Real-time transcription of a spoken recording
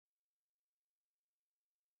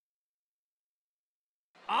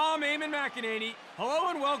I'm Eamon McEnany. Hello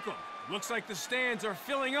and welcome. Looks like the stands are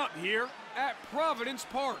filling up here at Providence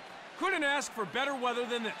Park. Couldn't ask for better weather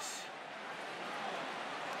than this.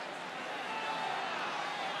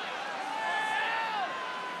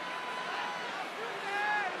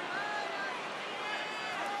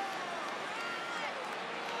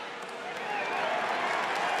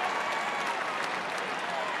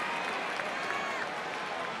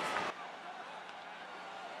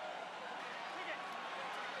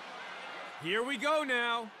 Here we go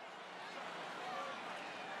now.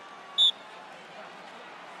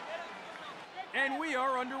 And we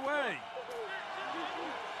are underway.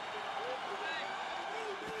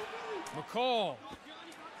 McCall.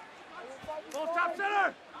 Ball top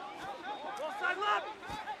center. Ball side left.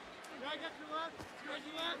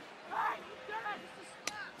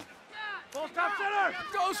 Ball top center.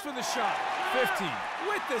 Goes for the shot. 15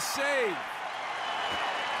 with the save.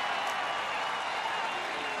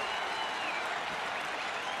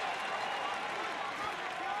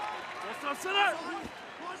 Ball top center.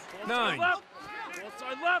 9. Ball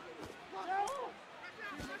side left.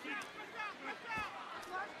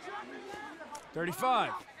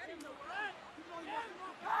 35.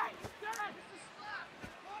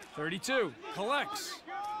 32. Collects.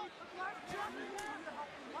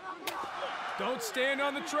 Don't stand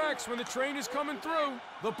on the tracks when the train is coming through.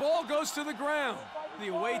 The ball goes to the ground. The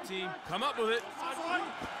away team come up with it.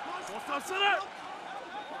 Ball top center.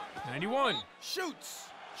 91. Shoots.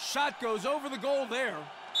 Shot goes over the goal there. Ball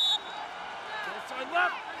side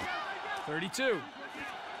left. 32.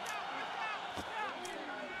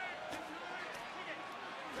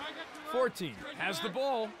 14. Has the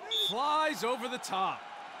ball. Flies over the top.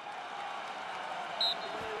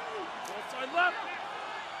 Ball side left.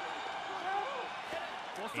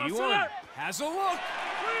 Ball top 81. center. Has a look.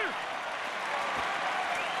 Clear.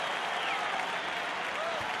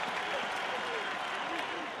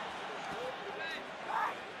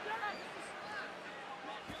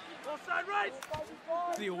 Ball side right.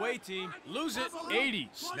 The away team lose it. 80.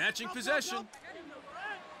 Snatching possession.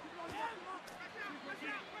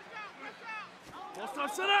 Ball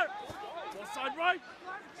top center. Ball side right.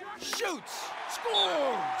 Shoots.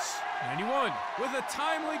 Scores. 91 with a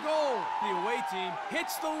timely goal. The away team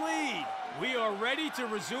hits the lead. We are ready to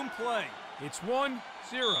resume play. It's 1-0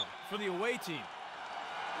 for the away team.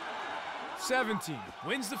 17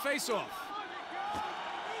 wins the faceoff.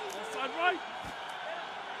 Ball side right.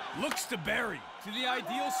 Looks to bury to the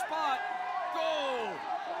ideal spot. Goal!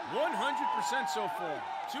 100% so far.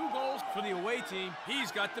 2 goals for the away team.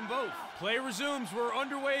 He's got them both. Play resumes. We're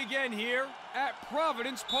underway again here at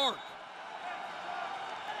Providence Park.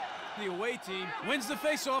 The away team wins the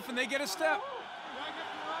faceoff and they get a step.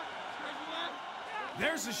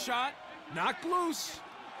 There's a shot. Knocked loose.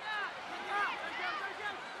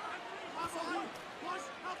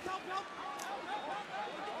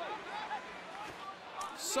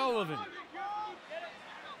 Sullivan.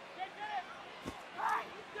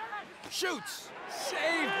 Shoots.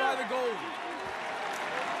 Saved by the goalie.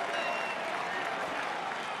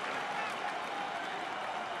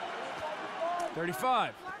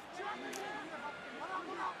 .35.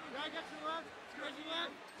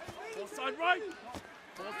 Ball side right.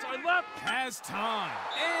 Ball side left. Has time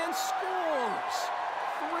and scores.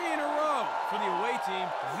 3 in a row for the away team.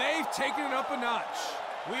 They've taken it up a notch.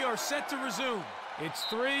 We are set to resume. It's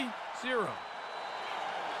 3-0.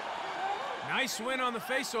 Nice win on the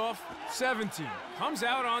faceoff. 17 comes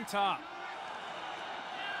out on top.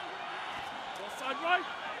 Ball side right.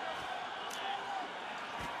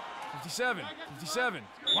 57. 57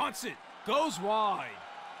 wants it. Goes wide.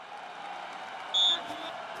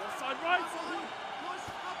 Ball side right.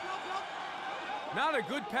 Not a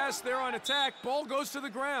good pass there on attack. Ball goes to the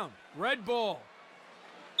ground. Red ball.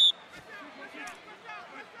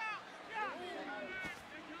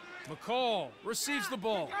 McCall receives the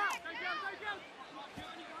ball.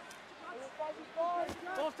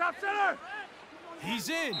 Ball top center. He's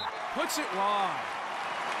in. Puts it wide.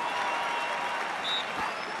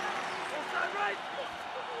 Ball side right.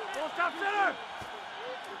 Ball top center.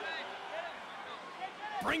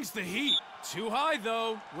 Brings the heat. Too high,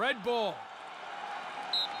 though. Red ball.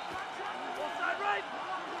 Ball side right.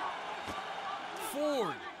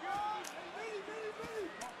 Ford.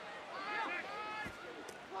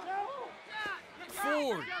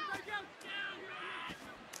 Ford.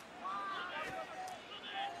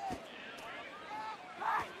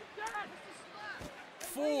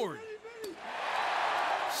 Ford.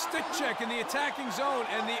 Stick check in the attacking zone,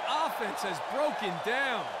 and the offense has broken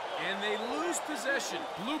down. And they lose possession.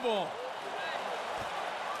 Blue ball.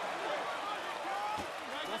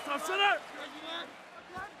 Ball top center.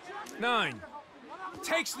 9.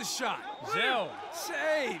 Takes the shot. Zell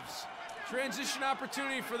saves. Transition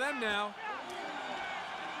opportunity for them now.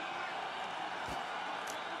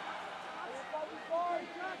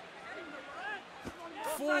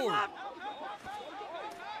 4.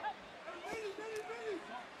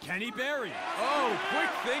 Kenny Berry. Oh, quick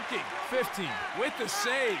thinking. 15 with the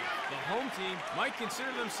save. The home team might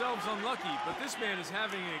consider themselves unlucky, but this man is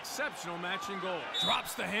having an exceptional match in goal.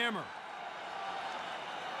 Drops the hammer.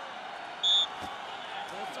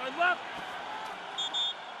 Outside left.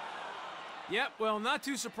 Yep, well, not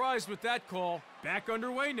too surprised with that call. Back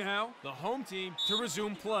underway now. The home team to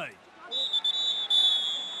resume play.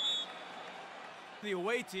 The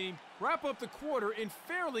away team wrap up the quarter in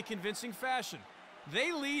fairly convincing fashion.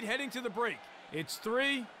 They lead heading to the break. It's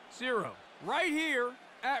 3-0. Right here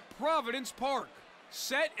at Providence Park.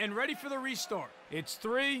 Set and ready for the restart. It's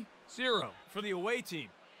 3-0 for the away team.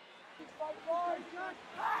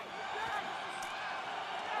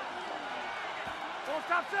 Full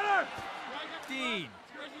stop center. Dean.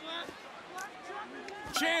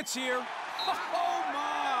 Chance here. Oh,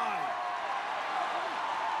 my!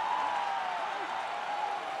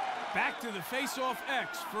 Back to the face-off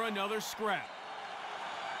X for another scrap.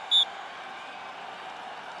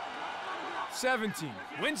 17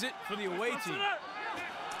 wins it for the away team.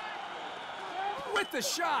 With the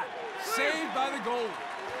shot, saved by the goalie.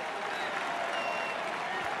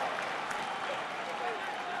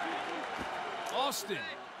 Austin.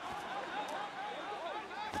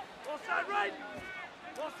 Offside right.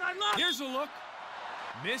 Offside left. Here's a look.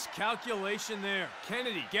 Miscalculation there.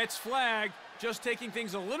 Kennedy gets flagged, just taking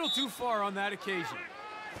things a little too far on that occasion.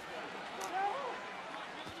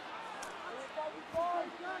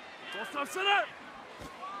 Full stop center.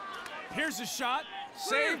 Here's a shot,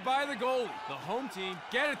 saved by the goalie. The home team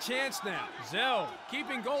get a chance now. Zell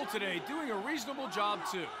keeping goal today, doing a reasonable job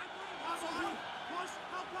too.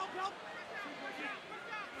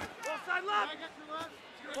 Offside left.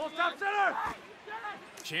 Full stop center.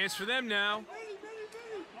 Chance for them now.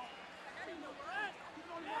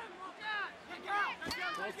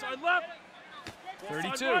 Offside left.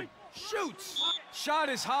 32. Right. Shoots. Shot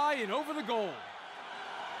is high and over the goal.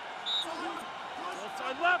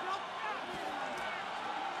 Offside left.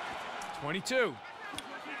 22.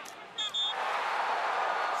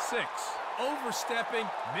 6. Overstepping.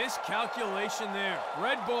 Miscalculation there.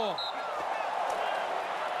 Red ball.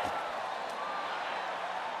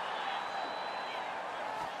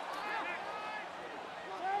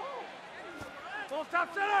 Full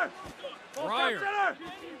stop center. Full Fryer. stop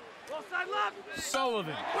center. Offside left.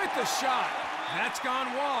 Sullivan with the shot. That's gone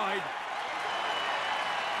wide.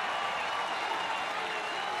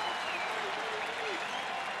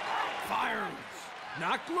 Fires.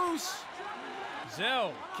 Knocked loose.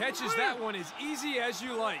 Zell catches that one as easy as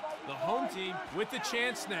you like. The home team with the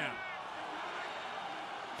chance now.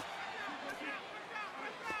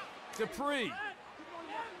 Dupree.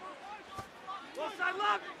 Offside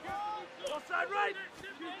left. Offside right.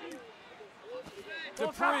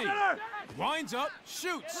 Dupree winds up,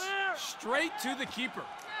 shoots straight to the keeper.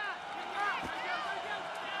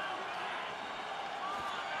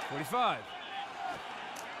 45.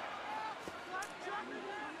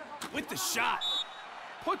 With the shot,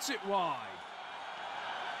 puts it wide.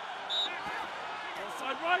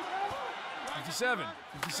 Offside right. 57,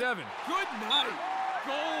 57. Good night.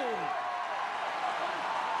 Goal.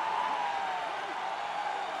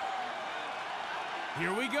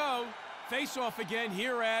 Here we go. Face off again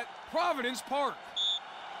here at Providence Park.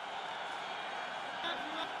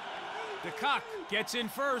 DeCock gets in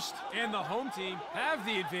first, and the home team have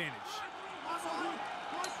the advantage.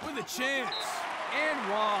 With a chance, and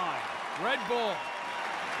wide. Red ball.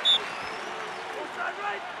 Offside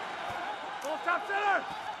right. Full stop center.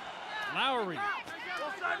 Lowry.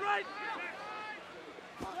 Offside right.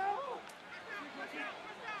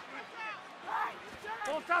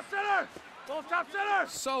 Full stop center. Full stop center.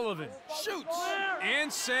 Sullivan shoots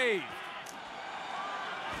and saved.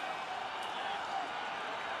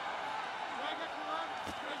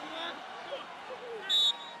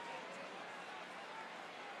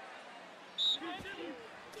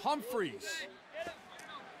 Humphreys.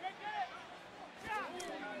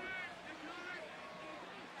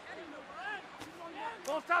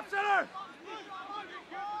 Full stop center.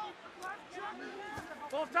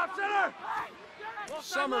 Full stop center.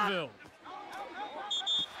 Somerville.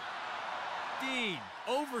 Dean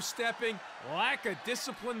overstepping, lack of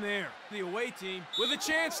discipline there. The away team with a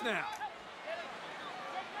chance now.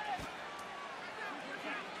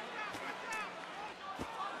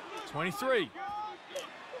 '23.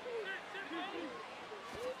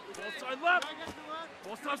 Offside left.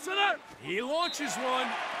 Ball stop center. He launches one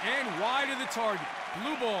and wide of the target.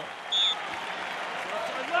 Blue ball.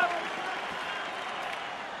 Outside left.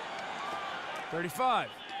 35.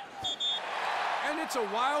 And it's a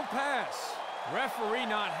wild pass. Referee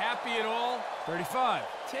not happy at all. 35.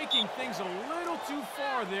 Taking things a little too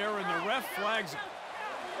far there, and the ref flags him.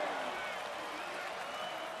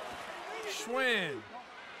 Schwinn.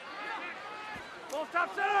 Ball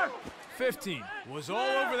stop center. 15. Was all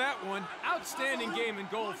over that one. Outstanding game and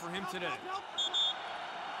goal for him today.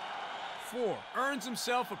 4. Earns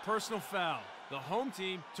himself a personal foul. The home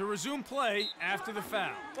team to resume play after the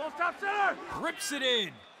foul. Ball stop center. Rips it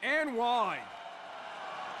in and wide.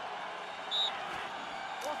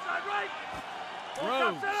 Ball side right. Ball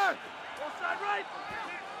Rose. stop center. Ball side right.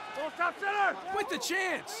 Ball stop center. With the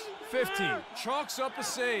chance. 15. Chalks up a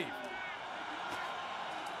save.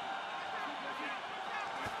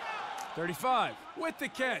 35. With the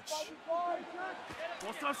catch.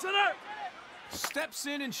 Ball stop center. Steps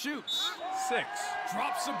in and shoots. 6.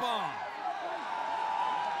 Drops a bomb.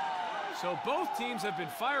 So both teams have been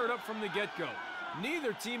fired up from the get-go.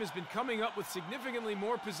 Neither team has been coming up with significantly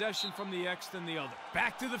more possession from the X than the other.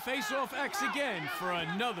 Back to the face-off X again for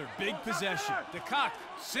another big possession. The cock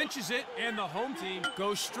cinches it, and the home team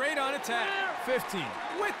goes straight on attack. 15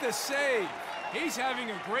 with the save. He's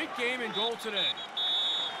having a great game and goal today.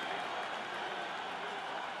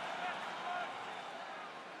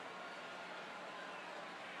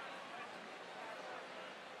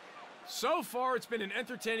 So far, it's been an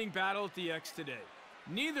entertaining battle at the X today.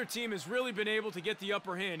 Neither team has really been able to get the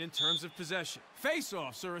upper hand in terms of possession.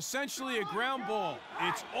 Face-offs are essentially a ground ball.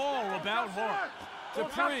 It's all about heart.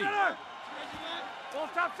 Dupree. Ball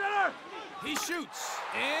stop center. He shoots,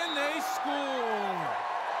 and they score.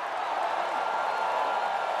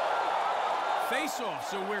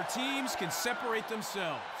 Face-offs are where teams can separate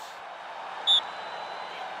themselves.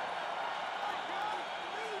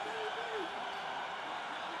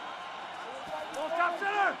 Ball stop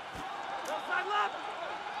center. Ball side left.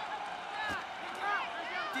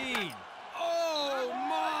 Dean. Oh,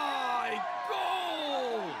 my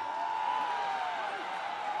goal!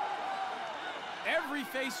 Every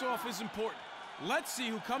face-off is important. Let's see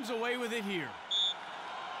who comes away with it here.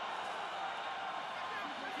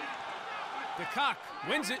 The cock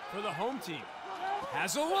wins it for the home team.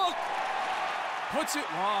 Has a look. Puts it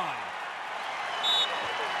wide.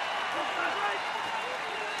 Ball side right.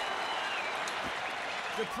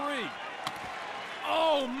 Dupree.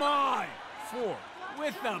 Oh, my! 4.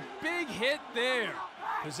 With the big hit there.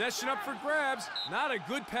 Possession up for grabs. Not a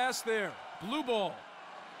good pass there. Blue ball.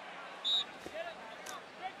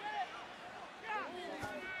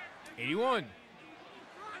 81.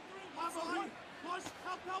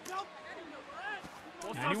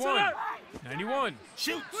 91. 91.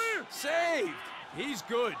 Shoots. Saved. He's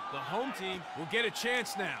good. The home team will get a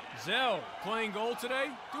chance now. Zell playing goal today.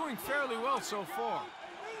 Doing fairly well so far.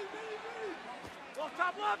 Ball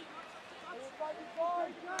top left.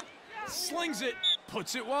 Slings it.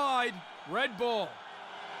 Puts it wide. Red ball.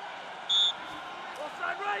 Ball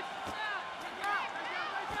side right.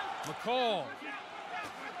 McCall.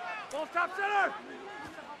 Ball top center.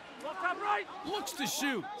 Ball top right. Looks to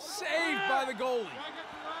shoot. Saved by the goalie.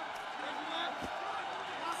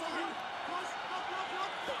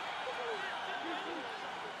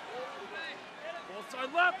 Ball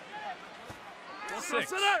side left. Ball top 6.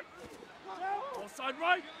 center. Ball side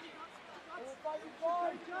right.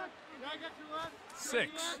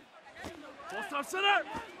 6. Ball stop center.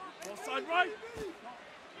 Ball side right.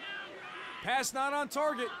 Pass not on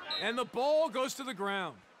target, and the ball goes to the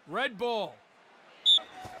ground. Red ball.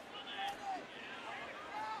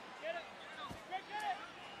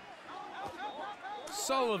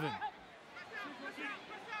 Sullivan.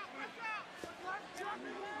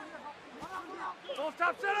 Ball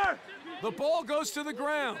stop center. The ball goes to the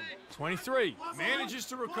ground. 23 manages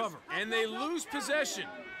to recover, and they lose possession.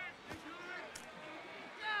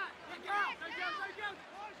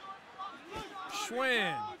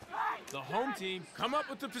 Schwinn. The home team come up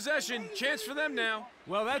with the possession. Chance for them now.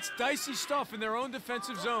 Well, that's dicey stuff in their own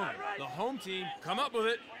defensive zone. The home team come up with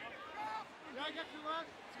it.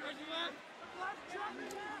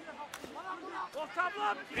 Ball top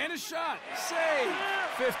left. And a shot. Save.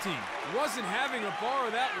 15. Wasn't having a bar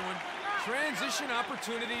of that one. Transition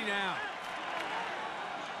opportunity now.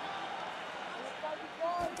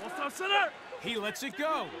 Ball stop center. He lets it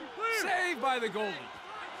go. Saved by the goalie.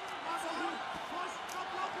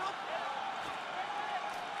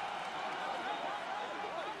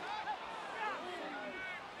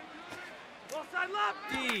 Ball side left.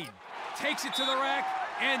 Dean takes it to the rack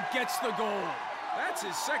and gets the goal. That's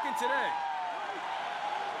his second today.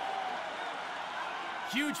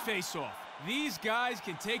 Huge face-off. These guys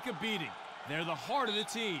can take a beating. They're the heart of the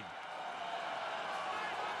team.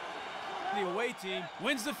 The away team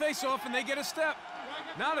wins the face-off and they get a step.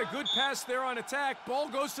 Not a good pass there on attack. Ball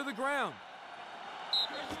goes to the ground.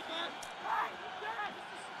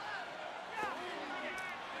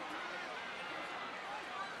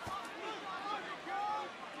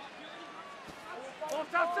 Ball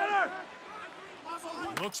top center!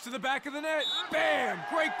 Looks to the back of the net. Bam!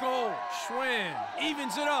 Great goal. Schwann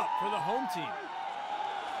evens it up for the home team.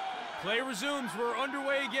 Play resumes. We're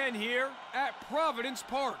underway again here at Providence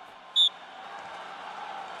Park.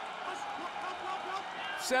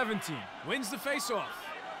 17 wins the faceoff.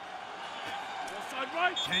 Side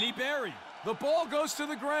right. Kenny Berry. The ball goes to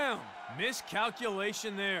the ground.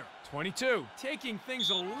 Miscalculation there. 22 taking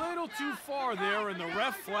things a little too far there, and the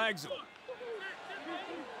ref flags him.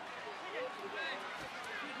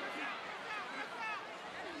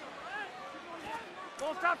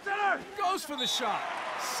 Ball top center. Goes for the shot.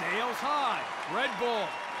 Sails high. Red ball.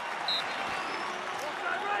 Ball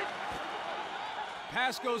side right.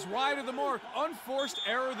 Pass goes wide of the mark. Unforced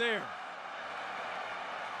error there.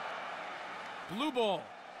 Blue ball.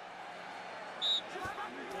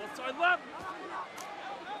 Ball side left.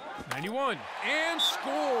 91 and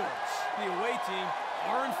scores. The away team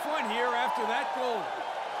are in front here after that goal.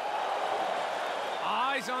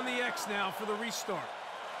 Eyes on the X now for the restart.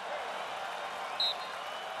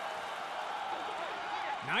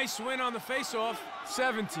 Nice win on the faceoff.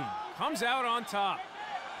 17 comes out on top.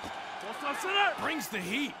 Ball top center. Brings the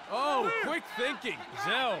heat. Oh, quick thinking.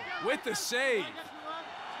 Zell with the save.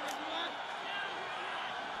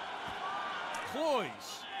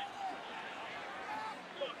 Cloys.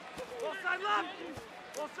 Ball side left.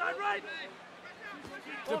 Ball side right.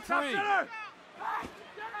 Ball top Dupree. center.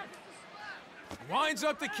 Winds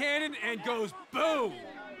up the cannon and goes boom.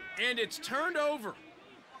 And it's turned over.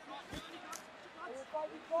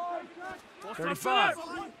 Ball 35. top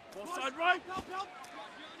center. Ball side right.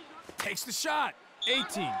 Takes the shot.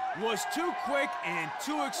 18 was too quick and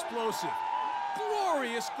too explosive.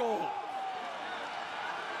 Glorious goal.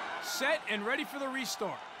 Set and ready for the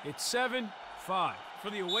restart. It's 7-5 for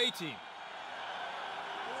the away team.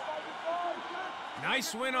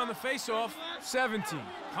 Nice win on the faceoff. 17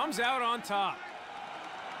 comes out on top.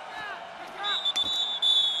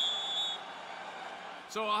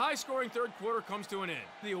 So a high-scoring third quarter comes to an end.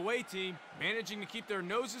 The away team managing to keep their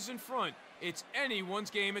noses in front. It's anyone's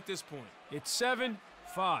game at this point. It's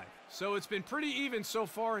 7-5. So it's been pretty even so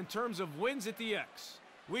far in terms of wins at the X.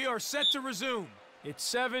 We are set to resume. It's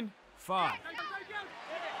 7-5. Ball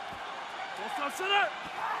top center.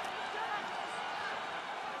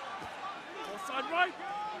 Ball side right.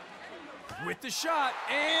 With the shot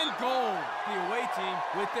and goal. The away team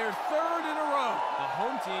with their third in a row. The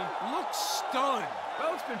home team looks stunned.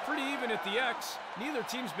 Well, it's been pretty even at the X. Neither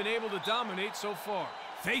team's been able to dominate so far.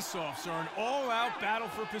 Face-offs are an all-out battle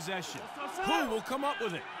for possession. Who will come up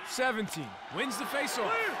with it? 17 wins the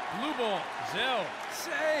face-off. Blue ball. Zell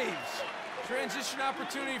saves. Transition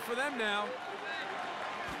opportunity for them now.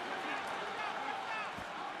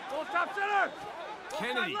 Ball top center. Ball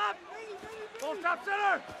Kennedy. side left. Ball top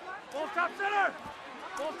center. Ball top center.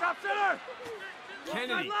 Ball top center. Ball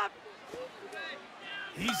Kennedy. side left.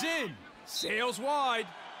 He's in. Sails wide.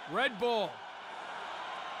 Red ball.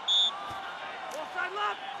 Ball side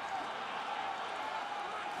left.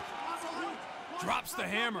 Drops the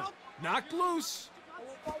hammer. Knocked loose.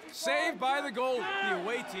 Saved by the goalie. The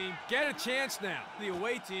away team get a chance now. The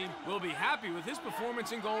away team will be happy with his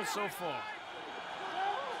performance and goals so far.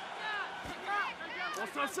 Ball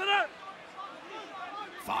top center.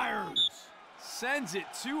 Fires. Sends it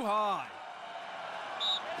too high.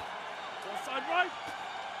 Ball side right.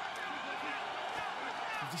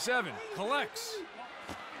 57 collects.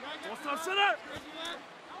 Ball top center.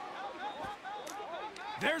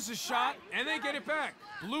 There's a shot, and they get it back.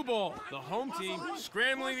 Blue ball. The home team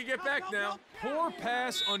scrambling to get back now. Poor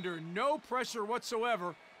pass under no pressure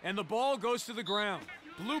whatsoever, and the ball goes to the ground.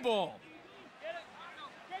 Blue ball.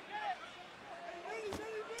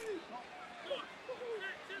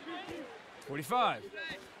 .45.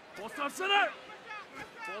 Ball top center.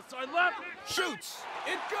 Ball side left. Shoots.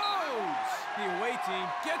 It goes. The away team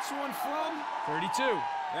gets one from 32.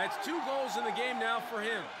 That's 2 goals in the game now for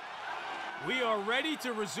him. We are ready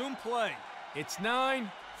to resume play. It's 9-5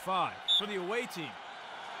 for the away team.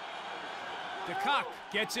 DeCock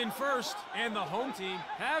gets in first, and the home team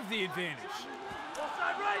have the advantage. Ball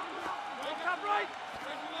side right. Ball top right.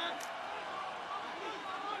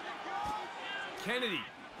 Kennedy,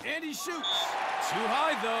 and he shoots. Too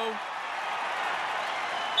high, though.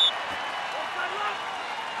 Ball side left.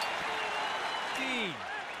 15.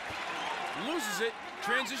 Loses it.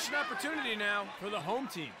 Transition opportunity now for the home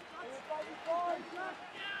team.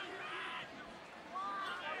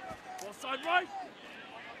 Ball side right.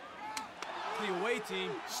 The away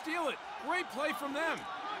team steal it. Great play from them.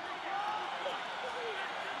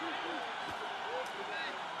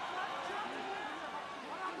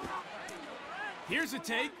 Here's a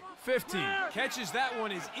take. 15. Catches that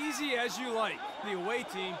one as easy as you like. The away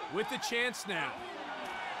team with the chance now.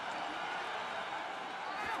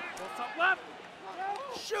 Ball top left.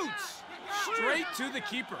 Shoots. Straight to the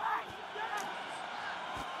keeper.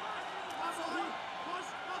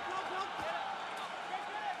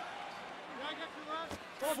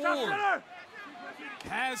 Ball top Ford center.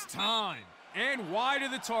 has time and wide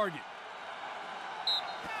of the target.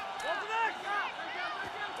 Ball to next.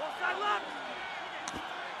 Ball side left.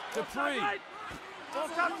 Dupree. Right. Ball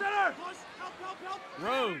top center.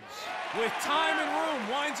 Rhodes, with time and room,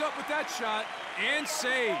 winds up with that shot and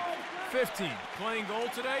save. 15. Playing goal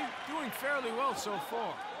today, doing fairly well so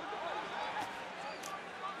far.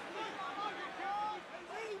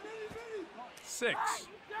 Six.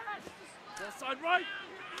 Ball side right.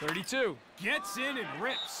 32. Gets in and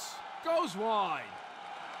rips. Goes wide.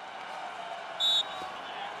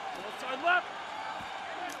 Ball side left.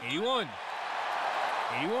 81.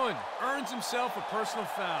 81. Earns himself a personal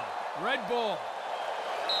foul. Red ball.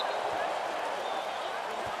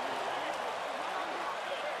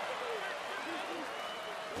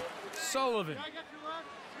 Sullivan.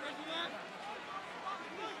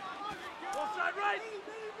 Ball side right.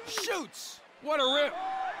 Shoots. What a rip.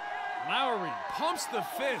 Lowry pumps the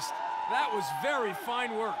fist. That was very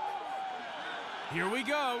fine work. Here we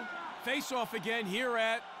go. Face-off again here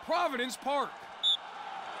at Providence Park.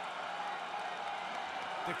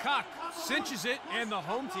 The cock cinches it, and the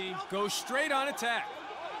home team goes straight on attack.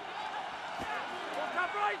 Ball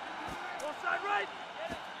top right. Ball side right.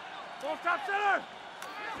 Ball top center.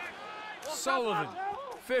 Ball Sullivan, top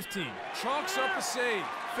left. 15, chalks up a save.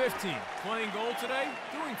 15, playing goal today,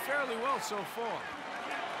 doing fairly well so far.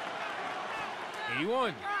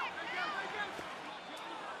 81.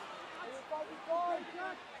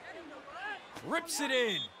 Rips it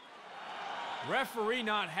in. Referee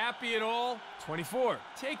not happy at all. 24,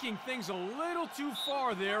 taking things a little too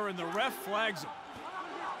far there, and the ref flags him.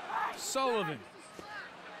 Sullivan.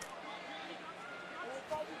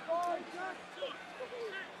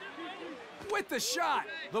 With the shot,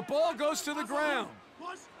 the ball goes to the ground.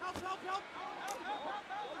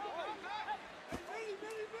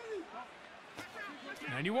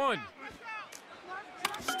 91.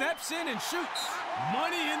 Steps in and shoots.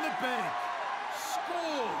 Money in the bank.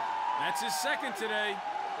 Score. That's his second today.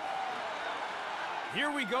 Here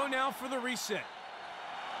we go now for the reset.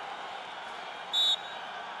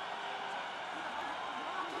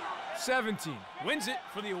 '17 wins it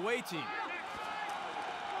for the away team.